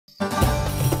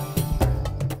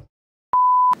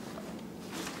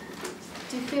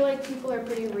feel like people are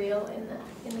pretty real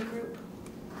in the group?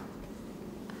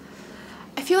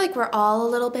 I feel like we're all a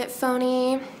little bit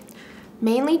phony.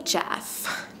 Mainly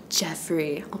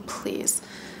Jeffrey, oh please.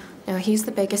 No, he's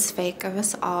the biggest fake of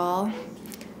us all.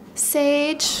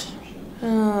 Saige,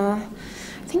 I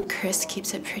think Chris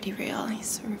keeps it pretty real.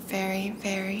 He's very,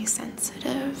 very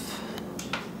sensitive.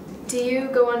 Do you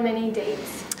go on many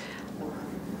dates?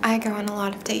 I go on a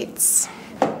lot of dates.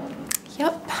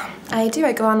 Yep, I do.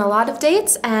 I go on a lot of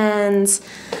dates and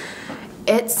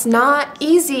it's not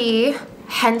easy,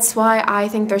 hence why I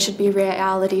think there should be a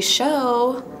reality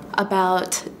show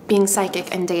about being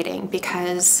psychic and dating,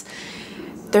 because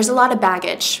there's a lot of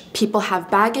baggage. People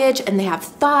have baggage and they have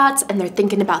thoughts and they're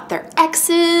thinking about their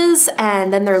exes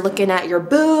and then they're looking at your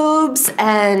boobs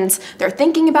and they're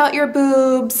thinking about your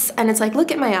boobs and it's like,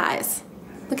 look at my eyes.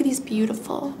 Look at these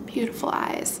beautiful, beautiful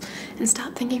eyes and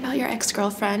stop thinking about your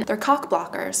ex-girlfriend. They're cock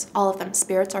blockers, all of them.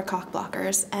 Spirits are cock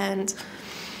blockers and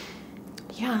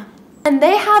yeah. And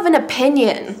they have an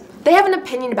opinion. They have an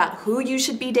opinion about who you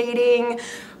should be dating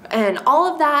and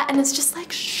all of that, and it's just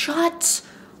like, shut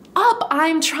up,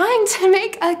 I'm trying to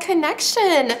make a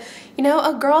connection. You know,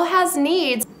 a girl has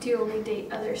needs. Do you only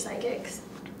date other psychics?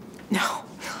 No,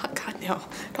 oh God, no.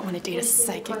 I don't want to date a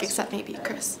psychic except maybe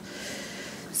Chris.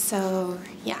 So,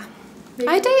 yeah.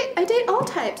 I date all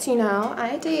types, you know.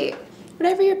 I date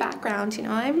whatever your background, you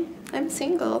know. I'm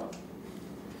single.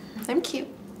 I'm cute.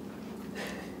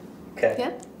 Okay.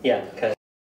 Yeah? Yeah, okay.